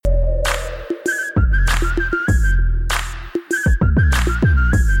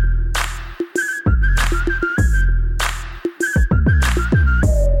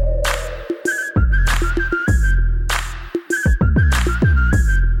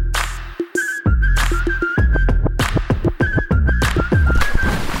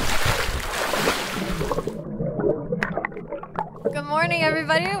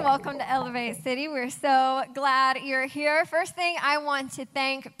welcome to Elevate City. We're so glad you're here. First thing, I want to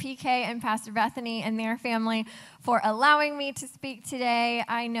thank PK and Pastor Bethany and their family for allowing me to speak today.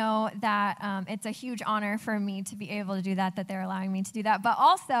 I know that it's a huge honor for me to be able to do that they're allowing me to do that. But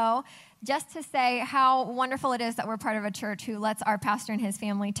also, just to say how wonderful it is that we're part of a church who lets our pastor and his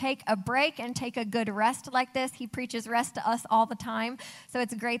family take a break and take a good rest like this. He preaches rest to us all the time, so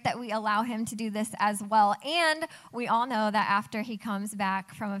it's great that we allow him to do this as well. And we all know that after he comes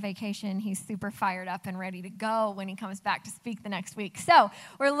back from a vacation, he's super fired up and ready to go when he comes back to speak the next week. So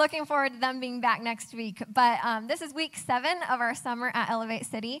we're looking forward to them being back next week. But this is week 7 of our Summer at Elevate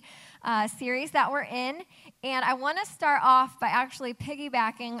City series that we're in. And I want to start off by actually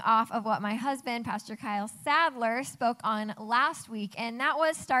piggybacking off of what my husband, Pastor Kyle Sadler, spoke on last week, and that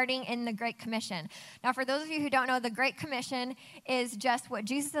was starting in the Great Commission. Now, for those of you who don't know, the Great Commission is just what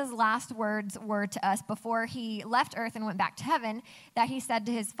Jesus' last words were to us before he left earth and went back to heaven, that he said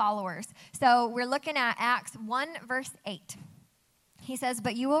to his followers. So we're looking at Acts 1, verse 8. He says,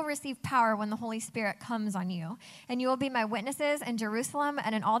 "But you will receive power when the Holy Spirit comes on you, and you will be my witnesses in Jerusalem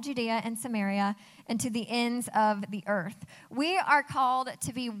and in all Judea and Samaria and to the ends of the earth." We are called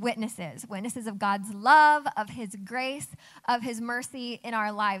to be witnesses of God's love, of his grace, of his mercy in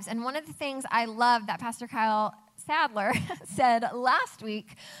our lives. And one of the things I love that Pastor Kyle Sadler said last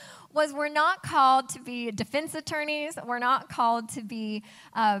week was we're not called to be defense attorneys, we're not called to be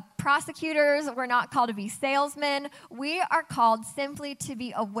prosecutors, we're not called to be salesmen. We are called simply to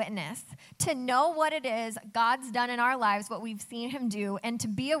be a witness, to know what it is God's done in our lives, what we've seen him do, and to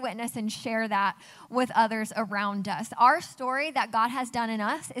be a witness and share that with others around us. Our story that God has done in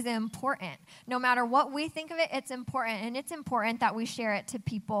us is important. No matter what we think of it, it's important, and it's important that we share it to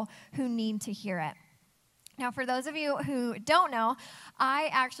people who need to hear it. Now, for those of you who don't know, I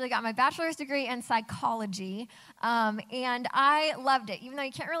actually got my bachelor's degree in psychology, and I loved it. Even though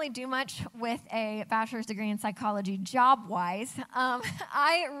you can't really do much with a bachelor's degree in psychology job-wise,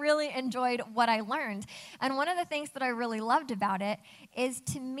 I really enjoyed what I learned. And one of the things that I really loved about it is,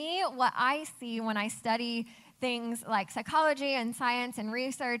 to me, what I see when I study things like psychology and science and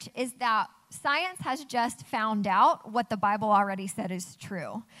research is that science has just found out what the Bible already said is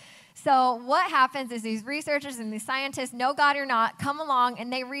true. So what happens is these researchers and these scientists, know God or not, come along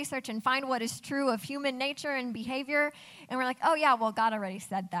and they research and find what is true of human nature and behavior. And we're like, oh yeah, well, God already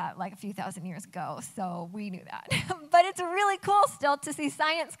said that like a few thousand years ago, so we knew that. But it's really cool still to see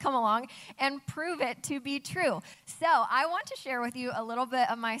science come along and prove it to be true. So I want to share with you a little bit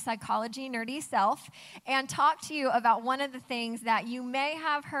of my psychology nerdy self and talk to you about one of the things that you may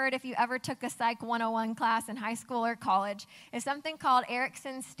have heard if you ever took a Psych 101 class in high school or college, is something called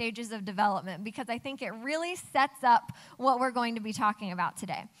Erikson's stages of development, because I think it really sets up what we're going to be talking about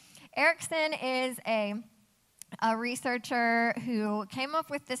today. Erikson is a researcher who came up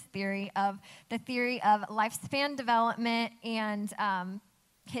with this theory of lifespan development and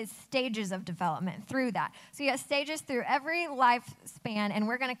his stages of development through that. So you have stages through every lifespan, and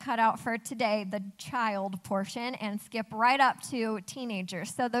we're going to cut out for today the child portion and skip right up to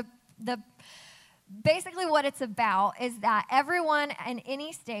teenagers. So basically what it's about is that everyone in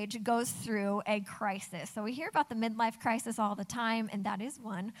any stage goes through a crisis. So we hear about the midlife crisis all the time, and that is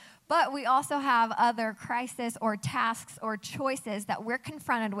one. But we also have other crises or tasks or choices that we're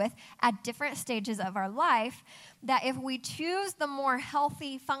confronted with at different stages of our life, that if we choose the more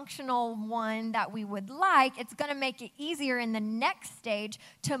healthy, functional one that we would like, it's going to make it easier in the next stage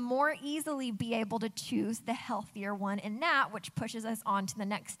to more easily be able to choose the healthier one in that, which pushes us on to the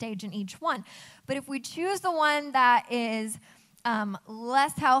next stage in each one. But if we choose the one that is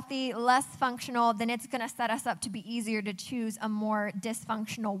less healthy, less functional, then it's going to set us up to be easier to choose a more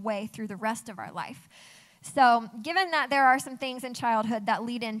dysfunctional way through the rest of our life. So given that there are some things in childhood that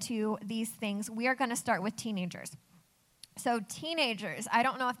lead into these things, we are going to start with teenagers. So teenagers, I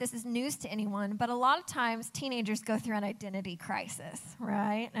don't know if this is news to anyone, but a lot of times teenagers go through an identity crisis,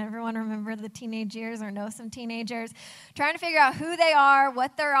 right? Everyone remember the teenage years or know some teenagers trying to figure out who they are,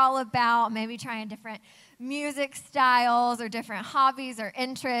 what they're all about, maybe trying different music styles or different hobbies or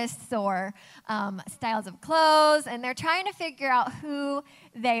interests or styles of clothes, and they're trying to figure out who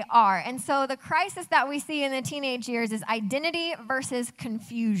they are. And so the crisis that we see in the teenage years is identity versus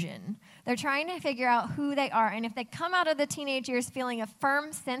confusion. They're trying to figure out who they are, and if they come out of the teenage years feeling a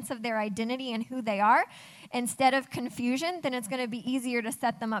firm sense of their identity and who they are, instead of confusion, then it's going to be easier to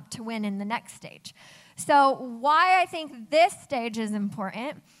set them up to win in the next stage. So why I think this stage is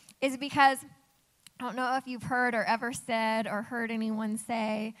important is because I don't know if you've heard or ever said or heard anyone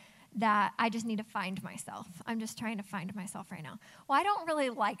say that I just need to find myself. I'm just trying to find myself right now. Well, I don't really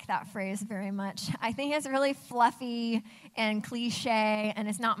like that phrase very much. I think it's really fluffy and cliche, and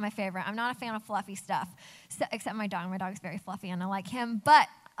it's not my favorite. I'm not a fan of fluffy stuff, except my dog. My dog's very fluffy, and I like him. But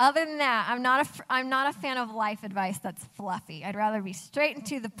other than that, I'm not a fan of life advice that's fluffy. I'd rather be straight and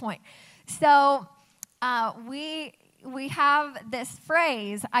to the point. So we have this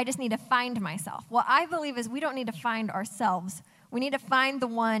phrase, I just need to find myself. What I believe is we don't need to find ourselves. We need to find the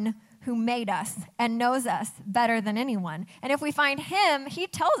one who made us and knows us better than anyone. And if we find him, he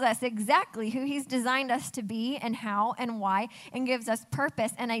tells us exactly who he's designed us to be and how and why, and gives us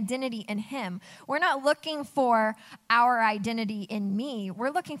purpose and identity in him. We're not looking for our identity in me.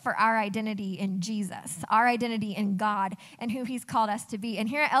 We're looking for our identity in Jesus, our identity in God, and who he's called us to be. And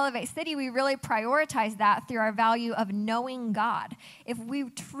here at Elevate City, we really prioritize that through our value of knowing God. If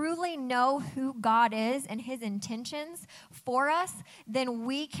we truly know who God is and his intentions for us, then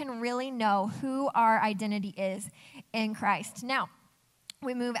we can really know who our identity is in Christ. Now,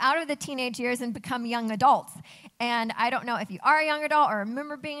 we move out of the teenage years and become young adults. And I don't know if you are a young adult or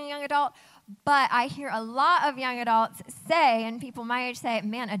remember being a young adult, but I hear a lot of young adults say, and people my age say,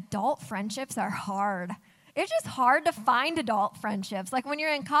 man, adult friendships are hard. It's just hard to find adult friendships. Like when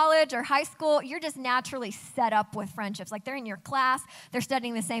you're in college or high school, you're just naturally set up with friendships. Like they're in your class, they're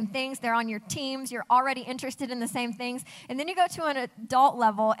studying the same things, they're on your teams, you're already interested in the same things. And then you go to an adult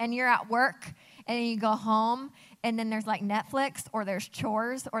level and you're at work and then you go home and then there's like Netflix or there's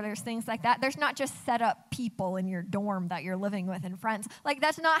chores or there's things like that. There's not just set up people in your dorm that you're living with and friends. Like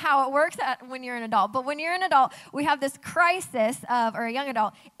that's not how it works when you're an adult. But when you're an adult, we have this crisis of, or a young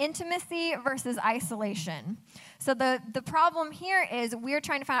adult, intimacy versus isolation. So the problem here is we're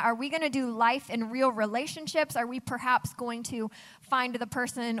trying to find out, are we going to do life in real relationships? Are we perhaps going to find the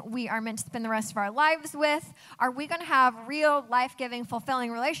person we are meant to spend the rest of our lives with? Are we going to have real life-giving,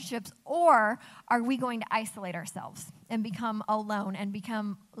 fulfilling relationships? Or are we going to isolate ourselves and become alone and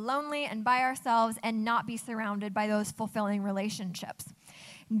become lonely and by ourselves and not be surrounded by those fulfilling relationships?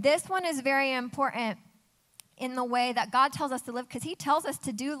 This one is very important in the way that God tells us to live, because he tells us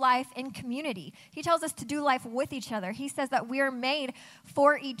to do life in community. He tells us to do life with each other. He says that we are made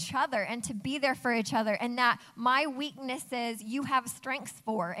for each other and to be there for each other, and that my weaknesses you have strengths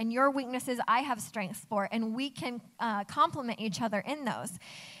for, and your weaknesses I have strengths for, and we can complement each other in those.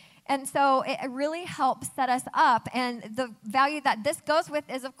 And so it really helps set us up. And the value that this goes with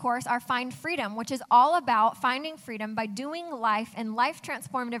is, of course, our Find Freedom, which is all about finding freedom by doing life and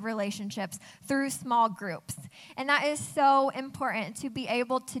life-transformative relationships through small groups. And that is so important to be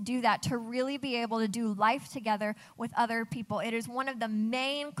able to do that, to really be able to do life together with other people. It is one of the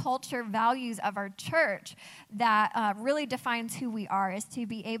main culture values of our church that really defines who we are, is to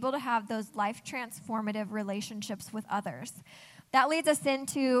be able to have those life-transformative relationships with others. That leads us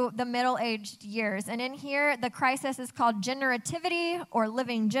into the middle-aged years. And in here, the crisis is called generativity, or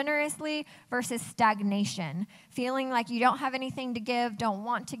living generously, versus stagnation. Feeling like you don't have anything to give, don't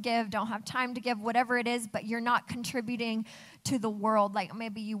want to give, don't have time to give, whatever it is, but you're not contributing to the world like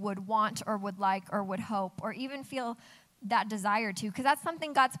maybe you would want or would like or would hope, or even feel that desire to. Because that's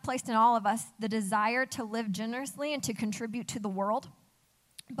something God's placed in all of us, the desire to live generously and to contribute to the world.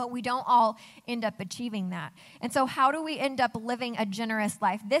 But we don't all end up achieving that. And so how do we end up living a generous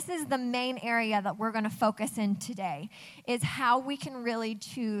life? This is the main area that we're going to focus in today, is how we can really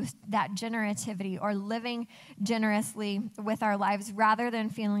choose that generativity, or living generously with our lives rather than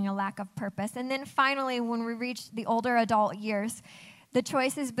feeling a lack of purpose. And then finally, when we reach the older adult years, the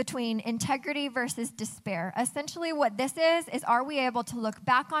choice is between integrity versus despair. Essentially what this is are we able to look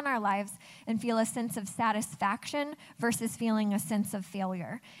back on our lives and feel a sense of satisfaction versus feeling a sense of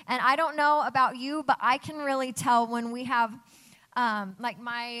failure? And I don't know about you, but I can really tell when we have, like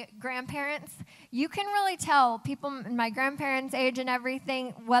my grandparents, you can really tell people my grandparents' age and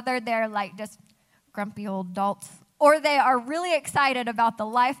everything, whether they're like just grumpy old adults, or they are really excited about the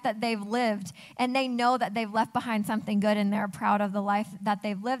life that they've lived, and they know that they've left behind something good, and they're proud of the life that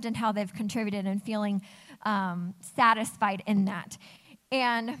they've lived and how they've contributed, and feeling satisfied in that.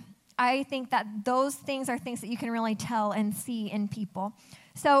 And I think that those things are things that you can really tell and see in people.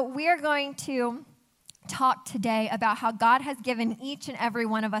 So we are going to talk today about how God has given each and every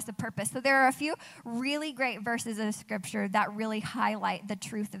one of us a purpose. So there are a few really great verses of Scripture that really highlight the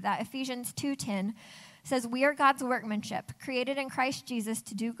truth of that. Ephesians 2:10 says, "We are God's workmanship, created in Christ Jesus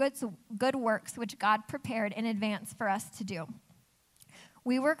to do good works which God prepared in advance for us to do."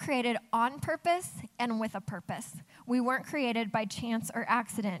 We were created on purpose and with a purpose. We weren't created by chance or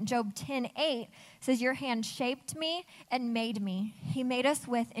accident. Job 10:8 says, "Your hand shaped me and made me." He made us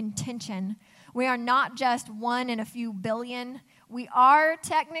with intention. We are not just one in a few billion. We are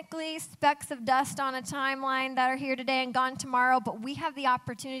technically specks of dust on a timeline that are here today and gone tomorrow, but we have the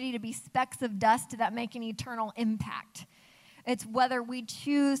opportunity to be specks of dust that make an eternal impact. It's whether we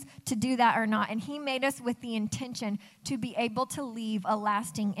choose to do that or not. And he made us with the intention to be able to leave a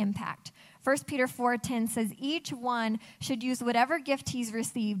lasting impact. 1 Peter 4:10 says, each one should use whatever gift he's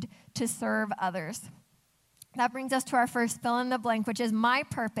received to serve others. That brings us to our first fill in the blank, which is my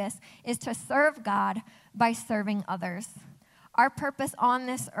purpose is to serve God by serving others. Our purpose on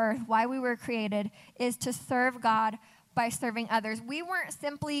this earth, why we were created, is to serve God by serving others. We weren't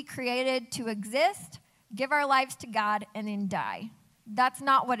simply created to exist, give our lives to God, and then die. That's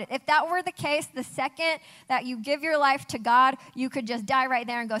not what if that were the case, the second that you give your life to God, you could just die right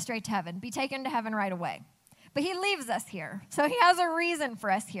there and go straight to heaven, be taken to heaven right away. But he leaves us here. So he has a reason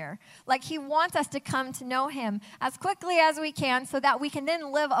for us here. Like he wants us to come to know him as quickly as we can so that we can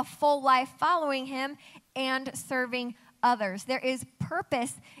then live a full life following him and serving others. There is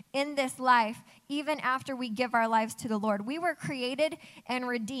purpose in this life even after we give our lives to the Lord. We were created and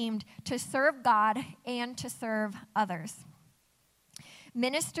redeemed to serve God and to serve others.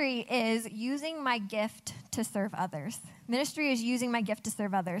 Ministry is using my gift to serve others. Ministry is using my gift to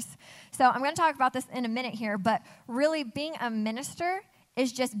serve others. So I'm going to talk about this in a minute here, but really being a minister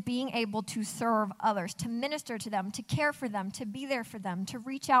is just being able to serve others, to minister to them, to care for them, to be there for them, to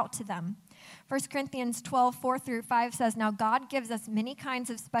reach out to them. 1 Corinthians 12:4-5 says, now God gives us many kinds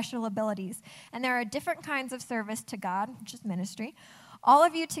of special abilities, and there are different kinds of service to God, which is ministry. All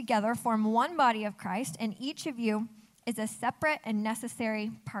of you together form one body of Christ, and each of you is a separate and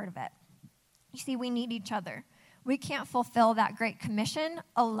necessary part of it. You see, we need each other. We can't fulfill that great commission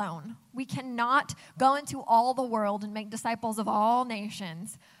alone. We cannot go into all the world and make disciples of all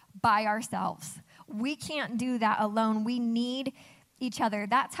nations by ourselves. We can't do that alone. We need each other.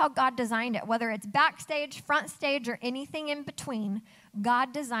 That's how God designed it. Whether it's backstage, front stage, or anything in between,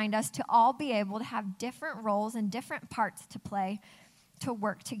 God designed us to all be able to have different roles and different parts to play to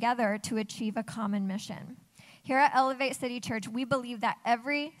work together to achieve a common mission. Here at Elevate City Church, we believe that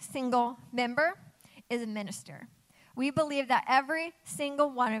every single member is a minister. We believe that every single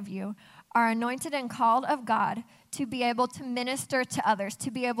one of you are anointed and called of God to be able to minister to others,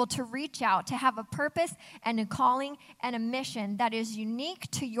 to be able to reach out, to have a purpose and a calling and a mission that is unique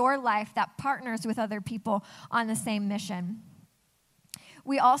to your life that partners with other people on the same mission.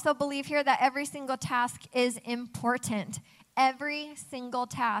 We also believe here that every single task is important. Every single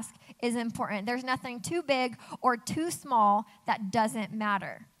task is important. There's nothing too big or too small that doesn't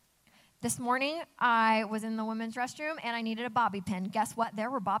matter. This morning, I was in the women's restroom, and I needed a bobby pin. Guess what? There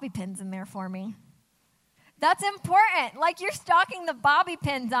were bobby pins in there for me. That's important. Like you're stocking the bobby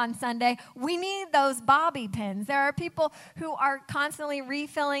pins on Sunday. We need those bobby pins. There are people who are constantly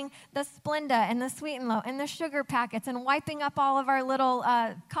refilling the Splenda and the Sweet and Low and the sugar packets and wiping up all of our little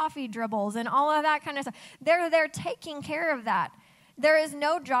coffee dribbles and all of that kind of stuff. They're taking care of that. There is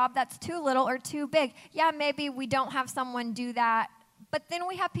no job that's too little or too big. Yeah, maybe we don't have someone do that, but then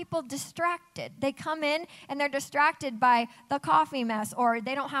we have people distracted. They come in and they're distracted by the coffee mess, or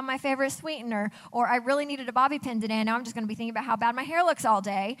they don't have my favorite sweetener, or I really needed a bobby pin today and now I'm just going to be thinking about how bad my hair looks all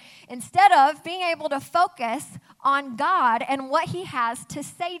day, instead of being able to focus on God and what he has to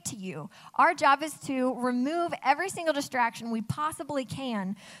say to you. Our job is to remove every single distraction we possibly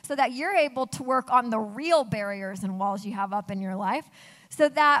can so that you're able to work on the real barriers and walls you have up in your life, so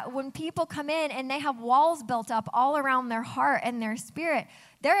that when people come in and they have walls built up all around their heart and their spirit,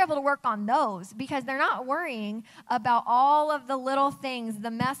 they're able to work on those because they're not worrying about all of the little things, the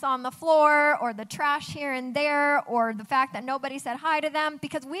mess on the floor or the trash here and there or the fact that nobody said hi to them,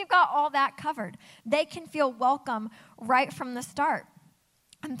 because we've got all that covered. They can feel welcome right from the start.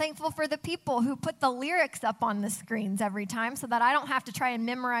 I'm thankful for the people who put the lyrics up on the screens every time so that I don't have to try and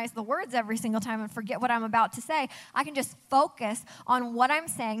memorize the words every single time and forget what I'm about to say. I can just focus on what I'm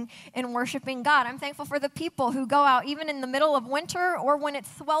saying in worshiping God. I'm thankful for the people who go out even in the middle of winter or when it's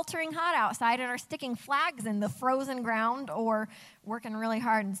sweltering hot outside and are sticking flags in the frozen ground, or working really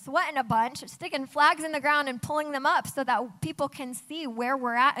hard and sweating a bunch, sticking flags in the ground and pulling them up so that people can see where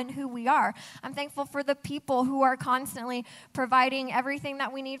we're at and who we are. I'm thankful for the people who are constantly providing everything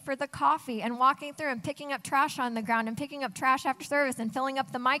that we need for the coffee and walking through and picking up trash on the ground and picking up trash after service and filling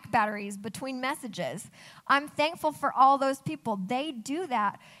up the mic batteries between messages. I'm thankful for all those people. They do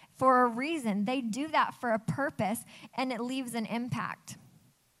that for a reason. They do that for a purpose, and it leaves an impact.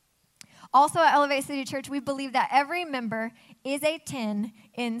 Also at Elevate City Church, we believe that every member is a 10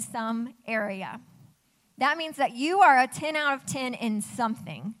 in some area. That means that you are a 10 out of 10 in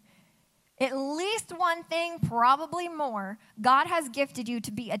something. At least one thing, probably more. God has gifted you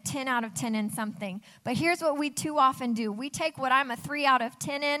to be a 10 out of 10 in something. But here's what we too often do. We take what I'm a 3 out of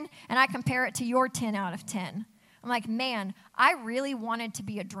 10 in, and I compare it to your 10 out of 10. I'm like, man, I really wanted to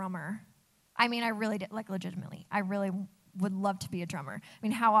be a drummer. I mean, I really did, like legitimately. I really would love to be a drummer. I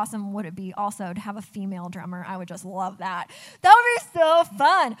mean, how awesome would it be also to have a female drummer? I would just love that. That would be so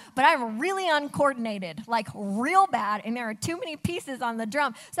fun. But I'm really uncoordinated, like real bad, and there are too many pieces on the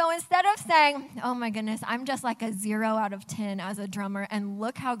drum. So instead of saying, oh my goodness, I'm just like a 0 out of 10 as a drummer, and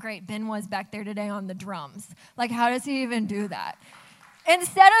look how great Ben was back there today on the drums. Like, how does he even do that?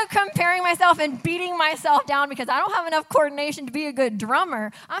 Instead of comparing myself and beating myself down because I don't have enough coordination to be a good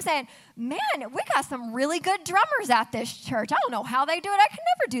drummer, I'm saying, man, we got some really good drummers at this church. I don't know how they do it. I can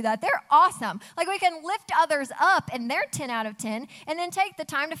never do that. They're awesome. Like, we can lift others up in their 10 out of 10 and then take the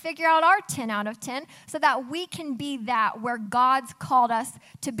time to figure out our 10 out of 10 so that we can be that where God's called us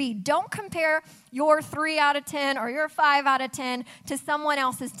to be. Don't compare your 3 out of 10 or your 5 out of 10 to someone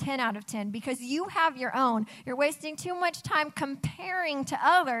else's 10 out of 10 because you have your own. You're wasting too much time comparing to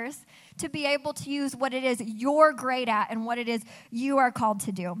others to be able to use what it is you're great at and what it is you are called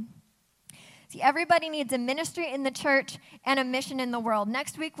to do. See, everybody needs a ministry in the church and a mission in the world.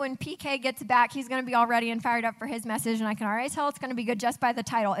 Next week when PK gets back, he's going to be all ready and fired up for his message, and I can already tell it's going to be good just by the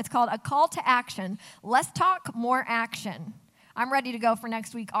title. It's called A Call to Action. Less talk, more action. I'm ready to go for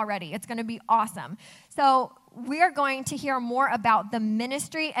next week already. It's going to be awesome. So we are going to hear more about the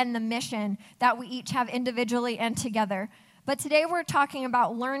ministry and the mission that we each have individually and together. But today we're talking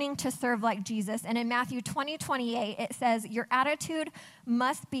about learning to serve like Jesus. And in Matthew 20:28, it says, your attitude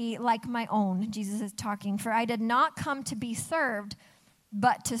must be like my own. Jesus is talking, for I did not come to be served,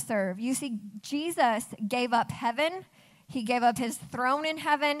 but to serve. You see, Jesus gave up heaven. He gave up his throne in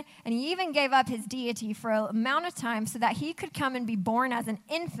heaven, and he even gave up his deity for an amount of time so that he could come and be born as an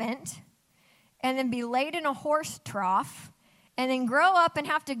infant and then be laid in a horse trough and then grow up and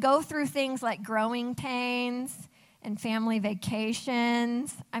have to go through things like growing pains and family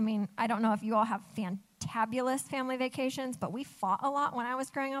vacations. I mean, I don't know if you all have fantabulous family vacations, but we fought a lot when I was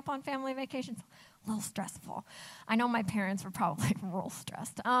growing up on family vacations. A little stressful. I know my parents were probably real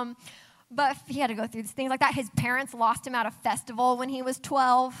stressed. But he had to go through things like that. His parents lost him at a festival when he was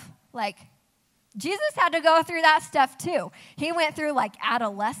 12. Like, Jesus had to go through that stuff too. He went through like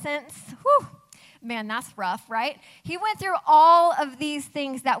adolescence. Whew. Man, that's rough, right? He went through all of these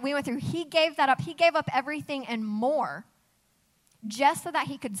things that we went through. He gave that up. He gave up everything and more just so that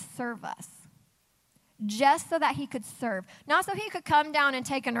he could serve us. Just so that he could serve. Not so he could come down and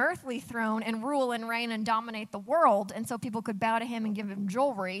take an earthly throne and rule and reign and dominate the world and so people could bow to him and give him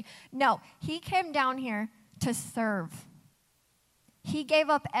jewelry. No, he came down here to serve. He gave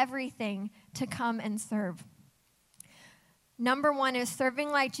up everything to come and serve. Number one is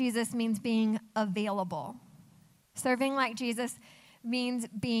serving like Jesus means being available. Serving like Jesus means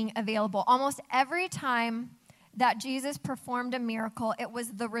being available. Almost every time that Jesus performed a miracle, it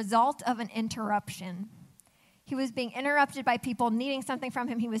was the result of an interruption. He was being interrupted by people needing something from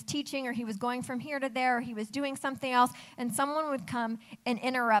him. He was teaching, or he was going from here to there, or he was doing something else, and someone would come and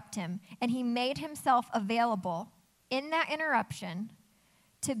interrupt him. And he made himself available in that interruption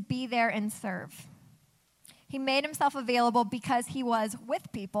to be there and serve. He made himself available because he was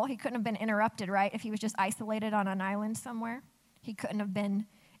with people. He couldn't have been interrupted, right? If he was just isolated on an island somewhere, he couldn't have been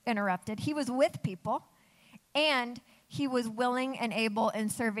interrupted. He was with people, and he was willing and able in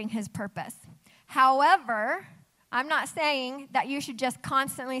serving his purpose. However, I'm not saying that you should just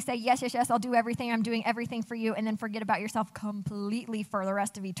constantly say, yes, yes, yes, I'll do everything. I'm doing everything for you, and then forget about yourself completely for the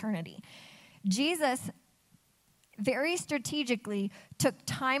rest of eternity. Jesus very strategically took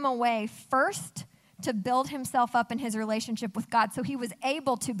time away first to build himself up in his relationship with God so he was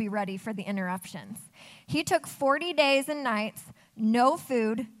able to be ready for the interruptions. He took 40 days and nights, no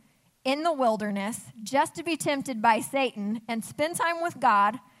food, in the wilderness just to be tempted by Satan and spend time with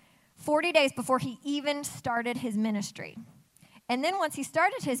God 40 days before he even started his ministry. And then once he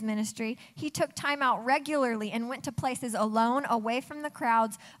started his ministry, he took time out regularly and went to places alone, away from the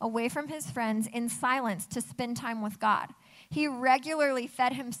crowds, away from his friends, in silence to spend time with God. He regularly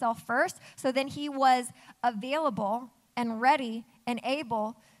fed himself first, so then he was available and ready and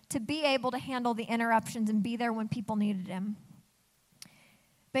able to handle the interruptions and be there when people needed him.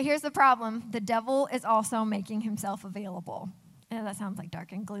 But here's the problem. The devil is also making himself available. I know that sounds like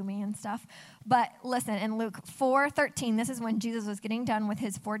dark and gloomy and stuff. But listen, in Luke 4:13, this is when Jesus was getting done with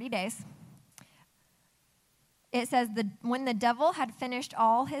his 40 days. It says, when the devil had finished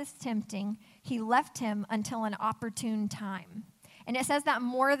all his tempting, he left him until an opportune time. And it says that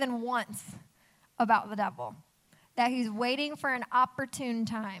more than once about the devil, that he's waiting for an opportune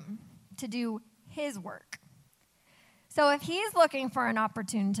time to do his work. So if he's looking for an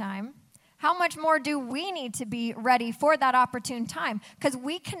opportune time, how much more do we need to be ready for that opportune time? Because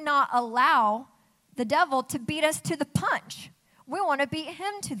we cannot allow the devil to beat us to the punch. We want to beat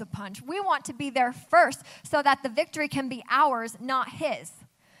him to the punch. We want to be there first so that the victory can be ours, not his.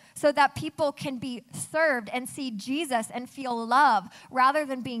 So that people can be served and see Jesus and feel love rather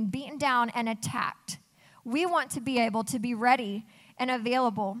than being beaten down and attacked. We want to be able to be ready and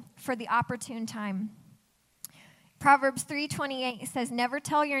available for the opportune time. Proverbs 3:28 says, never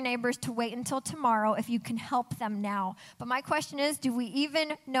tell your neighbors to wait until tomorrow if you can help them now. But my question is, do we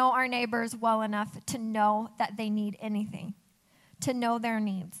even know our neighbors well enough to know that they need anything, to know their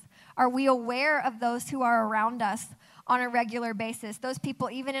needs? Are we aware of those who are around us on a regular basis? Those people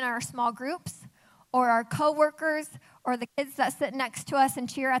even in our small groups or our coworkers or the kids that sit next to us and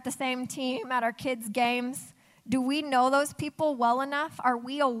cheer at the same team at our kids' games. Do we know those people well enough? Are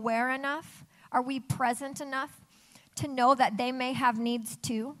we aware enough? Are we present enough to know that they may have needs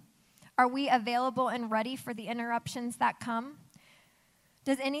too? Are we available and ready for the interruptions that come?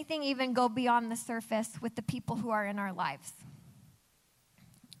 Does anything even go beyond the surface with the people who are in our lives?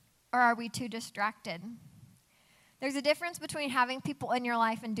 Or are we too distracted? There's a difference between having people in your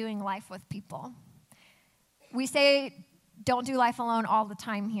life and doing life with people. We say don't do life alone all the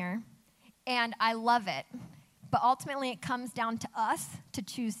time here, and I love it. But ultimately, it comes down to us to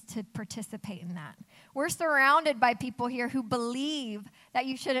choose to participate in that. We're surrounded by people here who believe that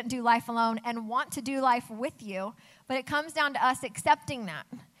you shouldn't do life alone and want to do life with you, but it comes down to us accepting that.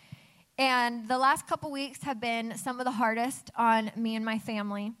 And the last couple weeks have been some of the hardest on me and my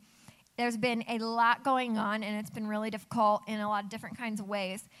family. There's been a lot going on, and it's been really difficult in a lot of different kinds of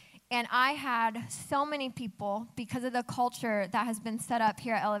ways. And I had so many people, because of the culture that has been set up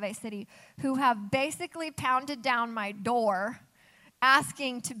here at Elevate City, who have basically pounded down my door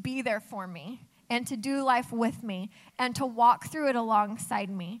asking to be there for me and to do life with me and to walk through it alongside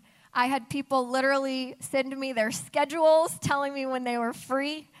me. I had people literally send me their schedules, telling me when they were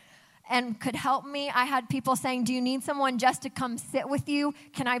free and could help me. I had people saying, do you need someone just to come sit with you?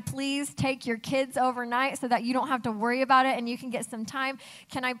 Can I please take your kids overnight so that you don't have to worry about it and you can get some time?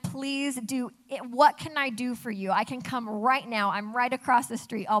 Can I please do it? What can I do for you? I can come right now. I'm right across the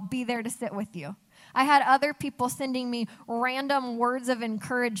street. I'll be there to sit with you. I had other people sending me random words of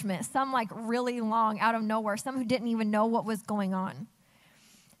encouragement, some like really long out of nowhere, some who didn't even know what was going on.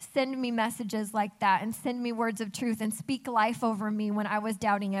 Send me messages like that and send me words of truth and speak life over me when I was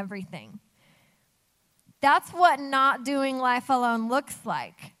doubting everything. That's what not doing life alone looks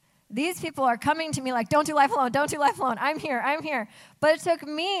like. These people are coming to me like, don't do life alone, don't do life alone. I'm here, I'm here. But it took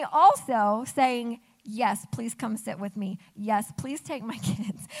me also saying, yes, please come sit with me. Yes, please take my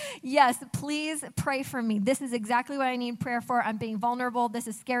kids. Yes, please pray for me. This is exactly what I need prayer for. I'm being vulnerable. This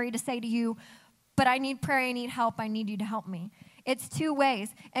is scary to say to you, but I need prayer. I need help. I need you to help me. It's two ways.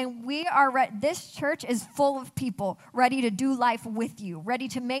 And this church is full of people ready to do life with you, ready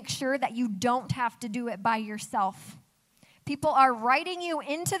to make sure that you don't have to do it by yourself. People are writing you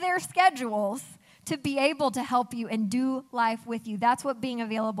into their schedules to be able to help you and do life with you. That's what being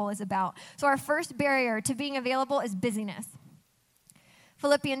available is about. So our first barrier to being available is busyness.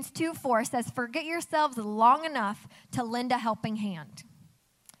 Philippians 2:4 says, forget yourselves long enough to lend a helping hand.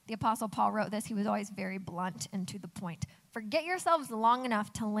 The Apostle Paul wrote this. He was always very blunt and to the point. Forget yourselves long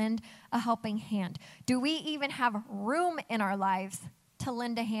enough to lend a helping hand. Do we even have room in our lives to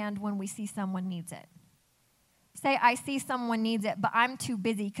lend a hand when we see someone needs it? Say, I see someone needs it, but I'm too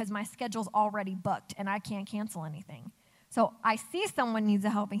busy because my schedule's already booked and I can't cancel anything. So I see someone needs a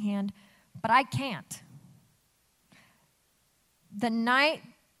helping hand, but I can't. The night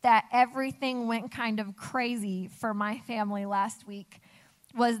that everything went kind of crazy for my family last week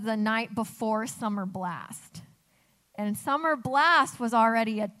was the night before Summer Blast. And Summer Blast was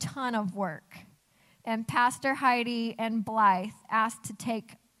already a ton of work. And Pastor Heidi and Blythe asked to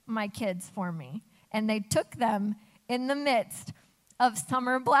take my kids for me. And they took them in the midst of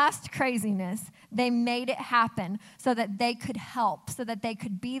Summer Blast craziness. They made it happen so that they could help, so that they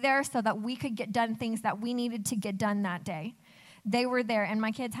could be there, so that we could get done things that we needed to get done that day. They were there, and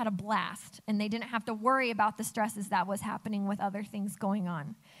my kids had a blast, and they didn't have to worry about the stresses that was happening with other things going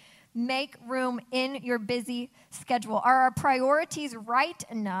on. Make room in your busy schedule. Are our priorities right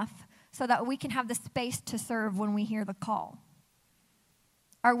enough so that we can have the space to serve when we hear the call?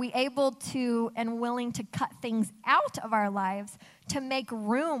 Are we able to and willing to cut things out of our lives to make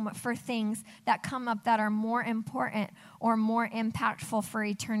room for things that come up that are more important or more impactful for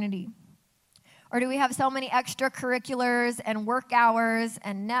eternity? Or do we have so many extracurriculars and work hours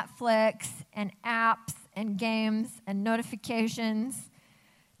and Netflix and apps and games and notifications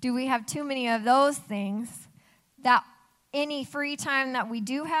Do we have too many of those things that any free time that we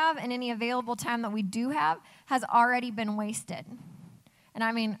do have and any available time that we do have has already been wasted? And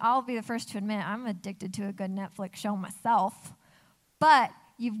I mean, I'll be the first to admit I'm addicted to a good Netflix show myself. But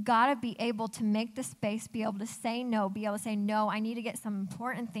you've got to be able to make the space, be able to say no, be able to say, no, I need to get some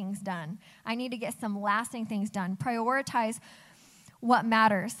important things done. I need to get some lasting things done. Prioritize what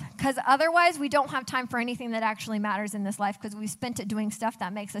matters. Because otherwise, we don't have time for anything that actually matters in this life because we spent it doing stuff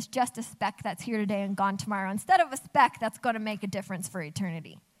that makes us just a speck that's here today and gone tomorrow instead of a speck that's going to make a difference for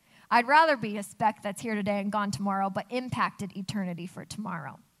eternity. I'd rather be a speck that's here today and gone tomorrow, but impacted eternity for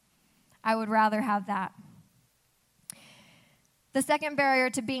tomorrow. I would rather have that. The second barrier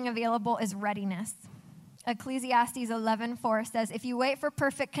to being available is readiness. Ecclesiastes 11:4 says, if you wait for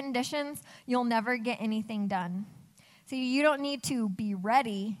perfect conditions, you'll never get anything done. See, you don't need to be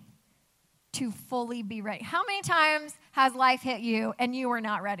ready to fully be ready. How many times has life hit you and you were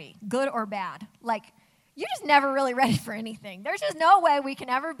not ready, good or bad? Like, you're just never really ready for anything. There's just no way we can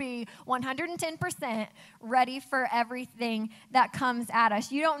ever be 110% ready for everything that comes at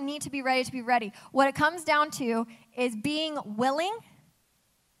us. You don't need to be ready to be ready. What it comes down to is being willing,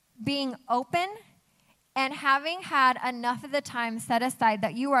 being open, and having had enough of the time set aside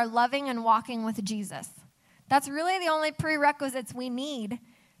that you are loving and walking with Jesus. That's really the only prerequisites we need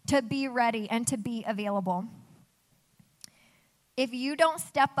to be ready and to be available. If you don't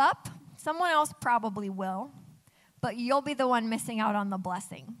step up, someone else probably will, but you'll be the one missing out on the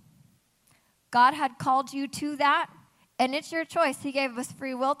blessing. God had called you to that, and it's your choice. He gave us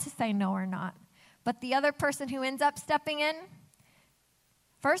free will to say no or not. But the other person who ends up stepping in,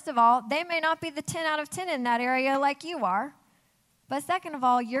 first of all, they may not be the 10 out of 10 in that area like you are. But second of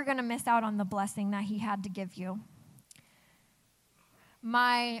all, you're going to miss out on the blessing that he had to give you.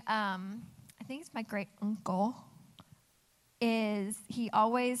 I think it's my great uncle, he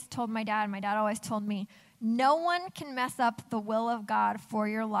always told my dad, and my dad always told me, no one can mess up the will of God for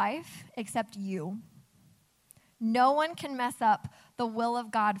your life except you. No one can mess up the will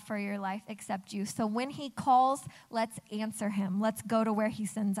of God for your life except you. So when he calls, let's answer him. Let's go to where he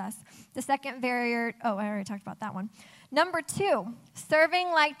sends us. The second barrier, I already talked about that one. Number 2, serving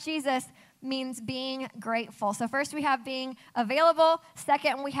like Jesus means being grateful. So first we have being available.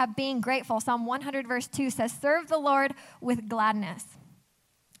 Second, we have being grateful. Psalm 100 verse 2 says, serve the Lord with gladness.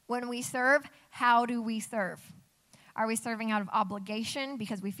 When we serve, how do we serve? Are we serving out of obligation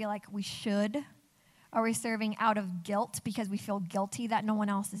because we feel like we should? Are we serving out of guilt because we feel guilty that no one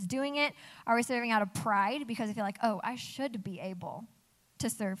else is doing it? Are we serving out of pride because we feel like, I should be able to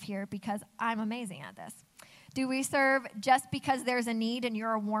serve here because I'm amazing at this? Do we serve just because there's a need and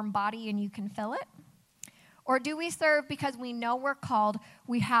you're a warm body and you can fill it? Or do we serve because we know we're called,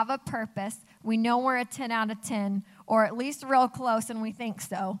 we have a purpose, we know we're a 10 out of 10, or at least real close and we think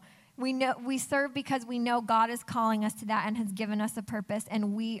so? We serve because we know God is calling us to that and has given us a purpose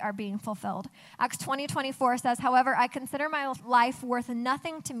and we are being fulfilled. Acts 20:24 says, however, I consider my life worth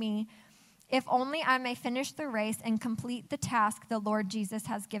nothing to me if only I may finish the race and complete the task the Lord Jesus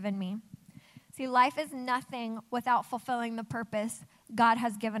has given me. See, life is nothing without fulfilling the purpose God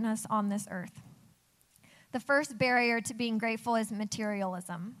has given us on this earth. The first barrier to being grateful is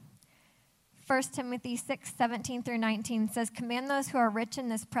materialism. 1 Timothy 6:17-19 says, command those who are rich in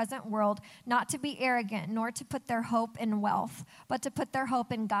this present world not to be arrogant, nor to put their hope in wealth, but to put their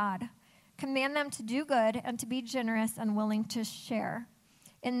hope in God. Command them to do good and to be generous and willing to share.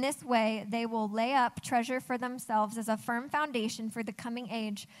 In this way, they will lay up treasure for themselves as a firm foundation for the coming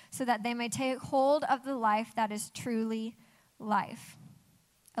age, so that they may take hold of the life that is truly life.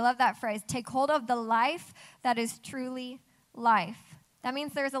 I love that phrase, take hold of the life that is truly life. That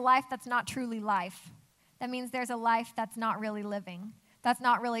means there's a life that's not truly life. That means there's a life that's not really living, that's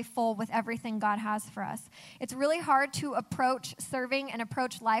not really full with everything God has for us. It's really hard to approach serving and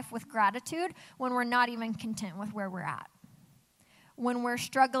approach life with gratitude when we're not even content with where we're at. When we're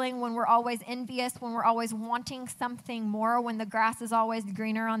struggling, when we're always envious, when we're always wanting something more, when the grass is always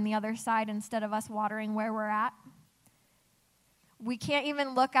greener on the other side instead of us watering where we're at. We can't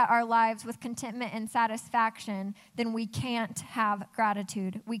even look at our lives with contentment and satisfaction, then we can't have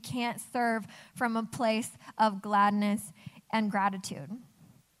gratitude. We can't serve from a place of gladness and gratitude.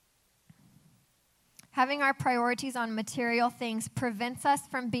 Having our priorities on material things prevents us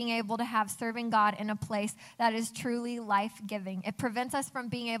from being able to have serving God in a place that is truly life-giving. It prevents us from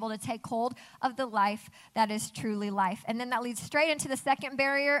being able to take hold of the life that is truly life. And then that leads straight into the second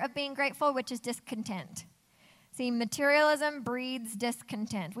barrier of being grateful, which is discontent. See, materialism breeds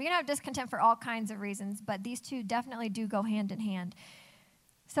discontent. We can have discontent for all kinds of reasons, but these two definitely do go hand in hand.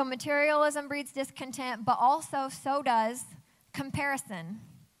 So materialism breeds discontent, but also so does comparison.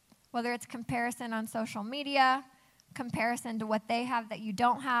 Whether it's comparison on social media, comparison to what they have that you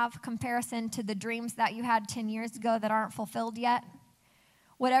don't have, comparison to the dreams that you had 10 years ago that aren't fulfilled yet.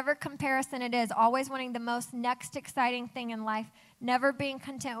 Whatever comparison it is, always wanting the most next exciting thing in life, never being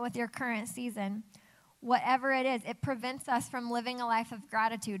content with your current season. Whatever it is, it prevents us from living a life of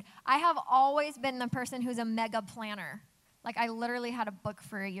gratitude. I have always been the person who's a mega planner. Like, I literally had a book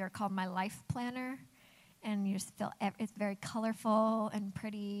for a year called My Life Planner, and you just feel it's very colorful and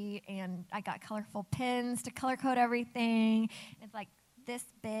pretty, and I got colorful pins to color code everything. It's like this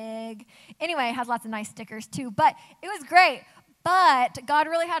big. Anyway, it has lots of nice stickers too, but it was great. But God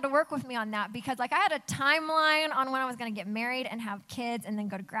really had to work with me on that because, like, I had a timeline on when I was going to get married and have kids and then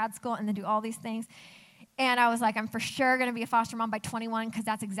go to grad school and then do all these things. And I was like, I'm for sure going to be a foster mom by 21 because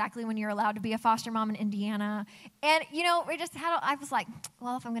that's exactly when you're allowed to be a foster mom in Indiana. And, I was like,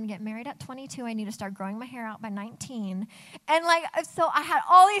 well, if I'm going to get married at 22, I need to start growing my hair out by 19. And, so I had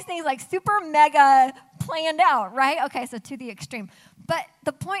all these things, super mega planned out, right? Okay, so to the extreme. But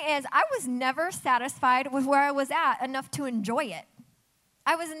the point is, I was never satisfied with where I was at enough to enjoy it.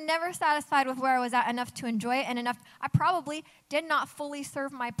 I was never satisfied with where I was at enough to enjoy it and enough. I probably did not fully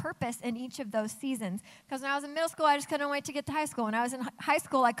serve my purpose in each of those seasons. Because when I was in middle school, I just couldn't wait to get to high school. When I was in high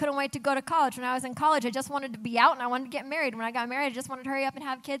school, I couldn't wait to go to college. When I was in college, I just wanted to be out and I wanted to get married. When I got married, I just wanted to hurry up and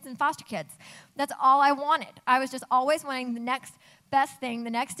have kids and foster kids. That's all I wanted. I was just always wanting the next best thing, the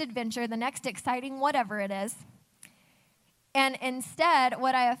next adventure, the next exciting whatever it is. And instead,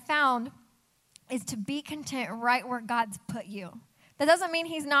 what I have found is to be content right where God's put you. That doesn't mean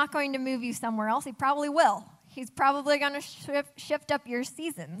he's not going to move you somewhere else. He probably will. He's probably going to shift up your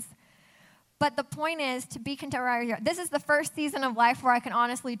seasons. But the point is to be content right here. This is the first season of life where I can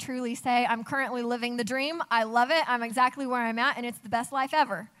honestly, truly say I'm currently living the dream. I love it. I'm exactly where I'm at, and it's the best life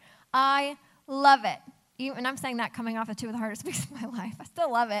ever. I love it. And I'm saying that coming off of two of the hardest weeks of my life. I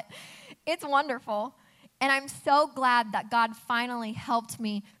still love it. It's wonderful. And I'm so glad that God finally helped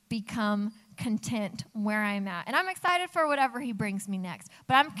me become content where I'm at. And I'm excited for whatever he brings me next.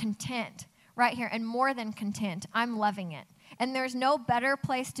 But I'm content right here. And more than content, I'm loving it. And there's no better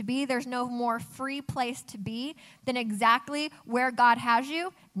place to be. There's no more free place to be than exactly where God has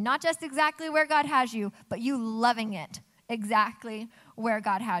you. Not just exactly where God has you, but you loving it exactly where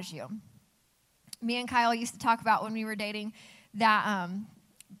God has you. Me and Kyle used to talk about when we were dating that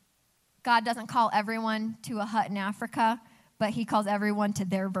God doesn't call everyone to a hut in Africa, but he calls everyone to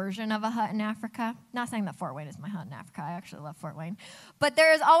their version of a hut in Africa. Not saying that Fort Wayne is my hut in Africa. I actually love Fort Wayne. But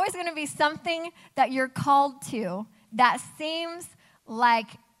there is always going to be something that you're called to that seems like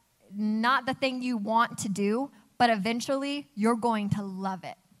not the thing you want to do, but eventually you're going to love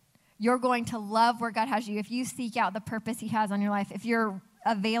it. You're going to love where God has you if you seek out the purpose he has on your life, if you're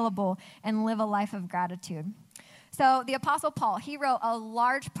available and live a life of gratitude. So the Apostle Paul, he wrote a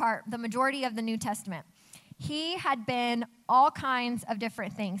large part, the majority of the New Testament. He had been all kinds of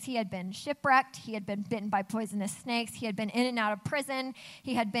different things. He had been shipwrecked. He had been bitten by poisonous snakes. He had been in and out of prison.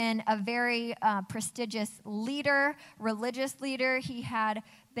 He had been a very prestigious leader, religious leader. He had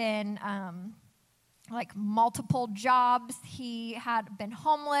been multiple jobs. He had been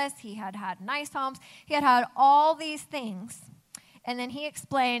homeless. He had had nice homes. He had had all these things. And then he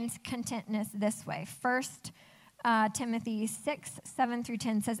explains contentness this way. 1 Timothy 6, 7 through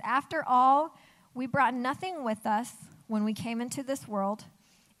 10 says, "After all, we brought nothing with us when we came into this world,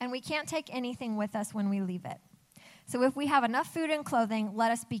 and we can't take anything with us when we leave it. So if we have enough food and clothing,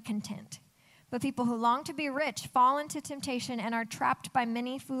 let us be content. But people who long to be rich fall into temptation and are trapped by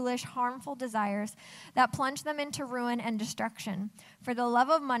many foolish, harmful desires that plunge them into ruin and destruction. For the love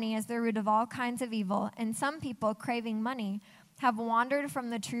of money is the root of all kinds of evil, and some people, craving money, have wandered from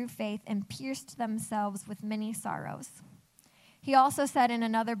the true faith and pierced themselves with many sorrows." He also said in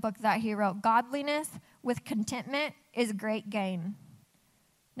another book that he wrote, "Godliness with contentment is great gain."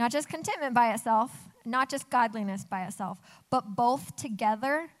 Not just contentment by itself, not just godliness by itself, but both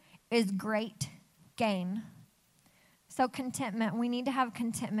together is great gain. So contentment, we need to have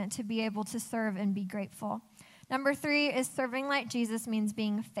contentment to be able to serve and be grateful. Number 3 is serving like Jesus means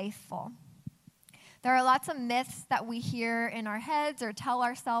being faithful. There are lots of myths that we hear in our heads or tell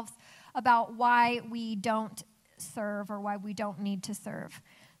ourselves about why we don't serve or why we don't need to serve.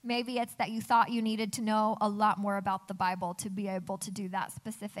 Maybe it's that you thought you needed to know a lot more about the Bible to be able to do that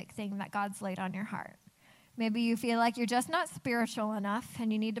specific thing that God's laid on your heart. Maybe you feel like you're just not spiritual enough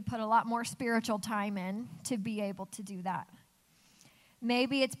and you need to put a lot more spiritual time in to be able to do that.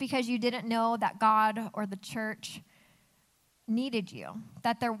 Maybe it's because you didn't know that God or the church needed you,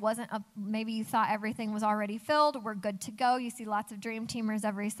 that there wasn't maybe you thought everything was already filled, we're good to go. You see lots of dream teamers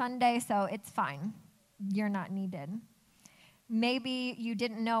every Sunday, so it's fine. You're not needed. Maybe you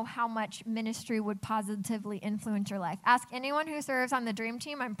didn't know how much ministry would positively influence your life. Ask anyone who serves on the dream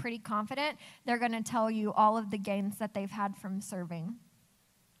team. I'm pretty confident they're going to tell you all of the gains that they've had from serving.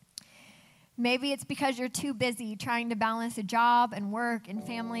 Maybe it's because you're too busy trying to balance a job and work and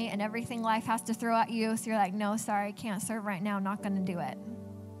family and everything life has to throw at you. So you're like, no, sorry, I can't serve right now. I'm not going to do it.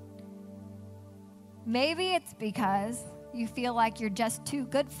 Maybe it's because you feel like you're just too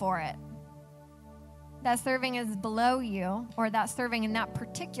good for it. That serving is below you, or that serving in that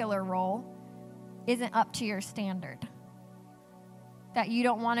particular role isn't up to your standard. That you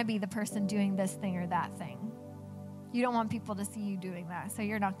don't want to be the person doing this thing or that thing. You don't want people to see you doing that, so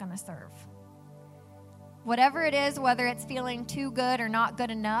you're not going to serve. Whatever it is, whether it's feeling too good or not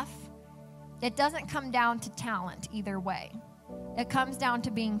good enough, it doesn't come down to talent either way. It comes down to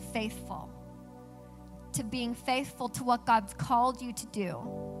being faithful. To being faithful to what God's called you to do.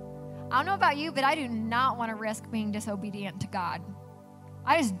 I don't know about you, but I do not want to risk being disobedient to God.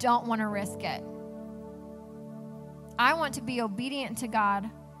 I just don't want to risk it. I want to be obedient to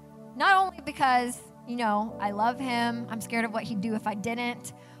God, not only because, I love him, I'm scared of what he'd do if I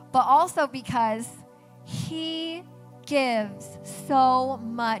didn't, but also because he gives so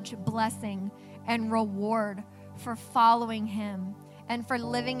much blessing and reward for following him and for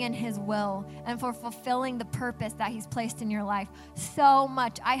living in his will and for fulfilling the purpose that he's placed in your life. So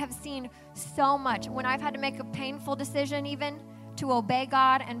much. I have seen so much. When I've had to make a painful decision even to obey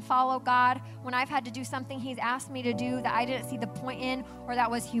God and follow God, when I've had to do something he's asked me to do that I didn't see the point in, or that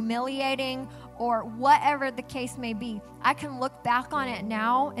was humiliating, or whatever the case may be, I can look back on it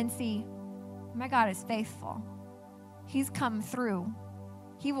now and see, my God is faithful. He's come through.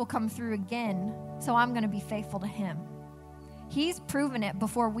 He will come through again, so I'm going to be faithful to him. He's proven it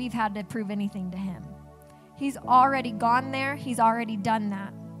before we've had to prove anything to him. He's already gone there. He's already done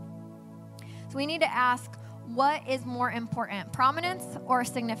that. So we need to ask, what is more important, prominence or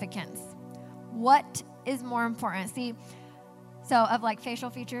significance? What is more important? See, so of like facial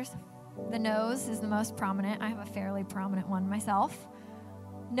features, the nose is the most prominent. I have a fairly prominent one myself.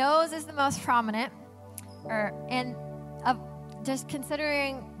 Nose is the most prominent, just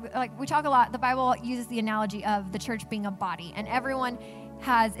considering, like we talk a lot, the Bible uses the analogy of the church being a body, and everyone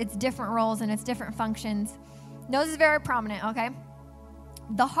has its different roles and its different functions. Nose is very prominent, okay?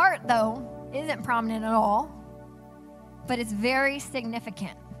 The heart, though, isn't prominent at all, but it's very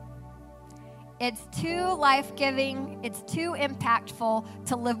significant. It's too life-giving, it's too impactful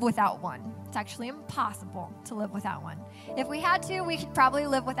to live without one. It's actually impossible to live without one. If we had to, we could probably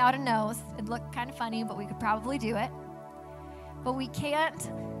live without a nose. It'd look kind of funny, but we could probably do it. But we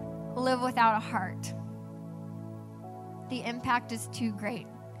can't live without a heart. The impact is too great.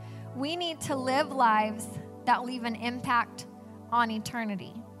 We need to live lives that leave an impact on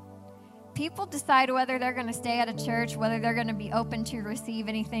eternity. People decide whether they're going to stay at a church, whether they're going to be open to receive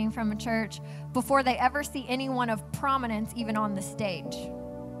anything from a church, before they ever see anyone of prominence even on the stage.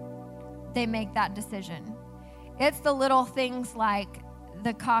 They make that decision. It's the little things like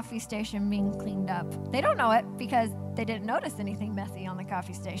the coffee station being cleaned up. They don't know it because they didn't notice anything messy on the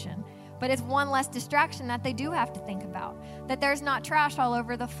coffee station. But it's one less distraction that they do have to think about. That there's not trash all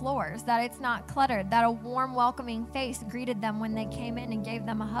over the floors, that it's not cluttered, that a warm, welcoming face greeted them when they came in and gave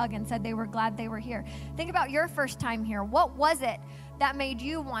them a hug and said they were glad they were here. Think about your first time here. What was it that made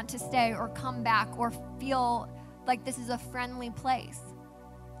you want to stay or come back or feel like this is a friendly place?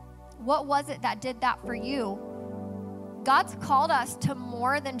 What was it that did that for you? God's called us to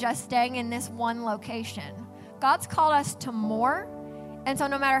more than just staying in this one location. God's called us to more. And so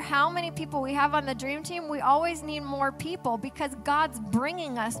no matter how many people we have on the dream team, we always need more people because God's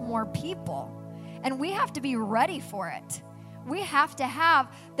bringing us more people. And we have to be ready for it. We have to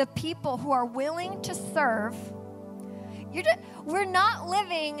have the people who are willing to serve. We're not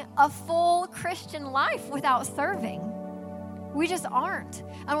living a full Christian life without serving. We just aren't.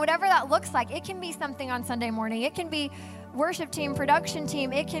 And whatever that looks like, it can be something on Sunday morning. It can be worship team, production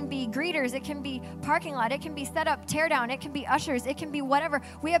team. It can be greeters. It can be parking lot. It can be set up, tear down. It can be ushers. It can be whatever.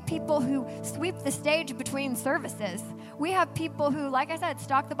 We have people who sweep the stage between services. We have people who, like I said,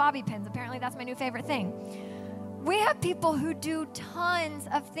 stock the bobby pins. Apparently that's my new favorite thing. We have people who do tons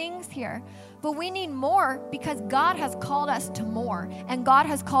of things here, but we need more because God has called us to more, and God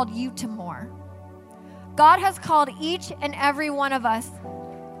has called you to more. God has called each and every one of us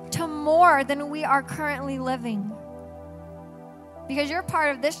to more than we are currently living. Because you're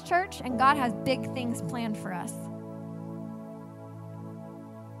part of this church and God has big things planned for us.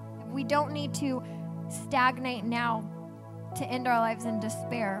 We don't need to stagnate now to end our lives in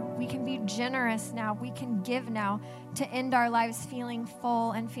despair. We can be generous now. We can give now to end our lives feeling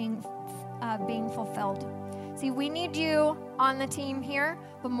full and being fulfilled. See, we need you on the team here,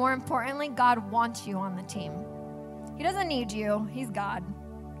 but more importantly, God wants you on the team. He doesn't need you. He's God.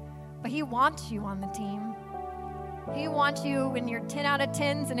 But he wants you on the team. He wants you in your 10 out of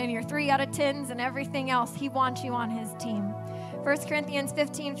 10s and in your 3 out of 10s and everything else. He wants you on his team. 1 Corinthians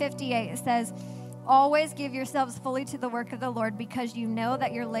 15:58, it says, always give yourselves fully to the work of the Lord because you know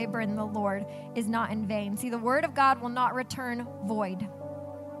that your labor in the Lord is not in vain. See, the word of God will not return void.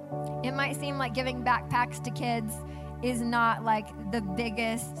 It might seem like giving backpacks to kids is not like the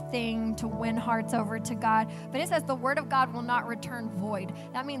biggest thing to win hearts over to God, but it says the word of God will not return void.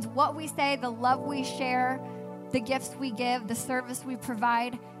 That means what we say, the love we share, the gifts we give, the service we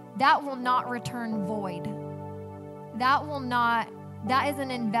provide, that will not return void. That is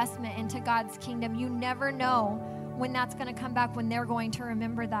an investment into God's kingdom. You never know when that's going to come back, when they're going to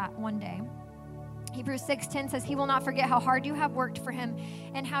remember that one day. Hebrews 6:10 says, he will not forget how hard you have worked for him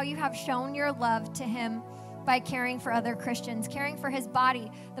and how you have shown your love to him by caring for other Christians. Caring for his body,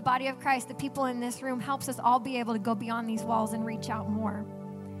 the body of Christ, the people in this room, helps us all be able to go beyond these walls and reach out more.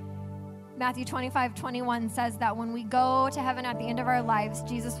 Matthew 25:21 says that when we go to heaven at the end of our lives,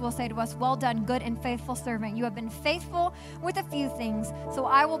 Jesus will say to us, well done, good and faithful servant. You have been faithful with a few things, so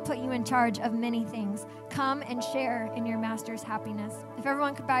I will put you in charge of many things. Come and share in your master's happiness. If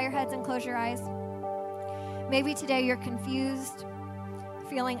everyone could bow your heads and close your eyes. Maybe today you're confused,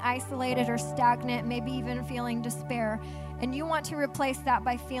 feeling isolated or stagnant, maybe even feeling despair, and you want to replace that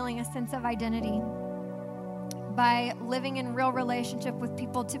by feeling a sense of identity, by living in real relationship with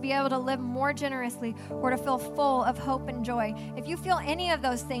people, to be able to live more generously or to feel full of hope and joy. If you feel any of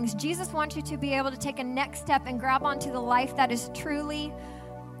those things, Jesus wants you to be able to take a next step and grab onto the life that is truly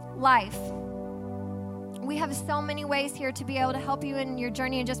life. We have so many ways here to be able to help you in your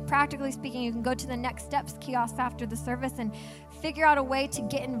journey, and just practically speaking, you can go to the Next Steps kiosk after the service and figure out a way to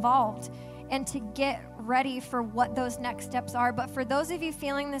get involved and to get ready for what those next steps are. But for those of you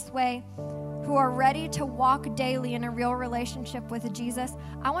feeling this way, who are ready to walk daily in a real relationship with Jesus,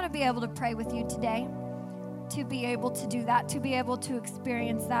 I want to be able to pray with you today, to be able to do that, to be able to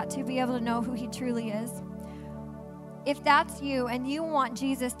experience that, to be able to know who he truly is. If that's you and you want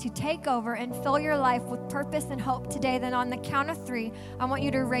Jesus to take over and fill your life with purpose and hope today, then on the count of 3, I want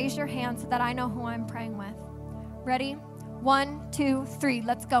you to raise your hand so that I know who I'm praying with. Ready? 1, 2, 3.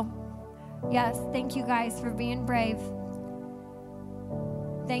 Let's go. Yes, thank you guys for being brave.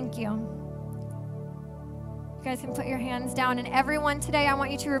 Thank you. You guys can put your hands down. And everyone today, I want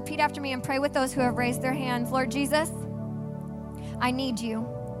you to repeat after me and pray with those who have raised their hands. Lord Jesus, I need you.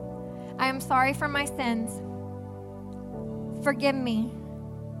 I am sorry for my sins. Forgive me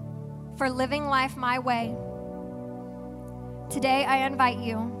for living life my way. Today, I invite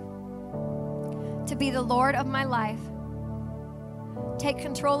you to be the Lord of my life. Take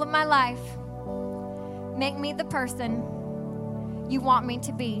control of my life. Make me the person you want me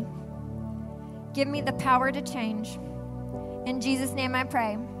to be. Give me the power to change. In Jesus' name I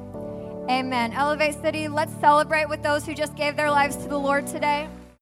pray. Amen. Elevate City, let's celebrate with those who just gave their lives to the Lord today.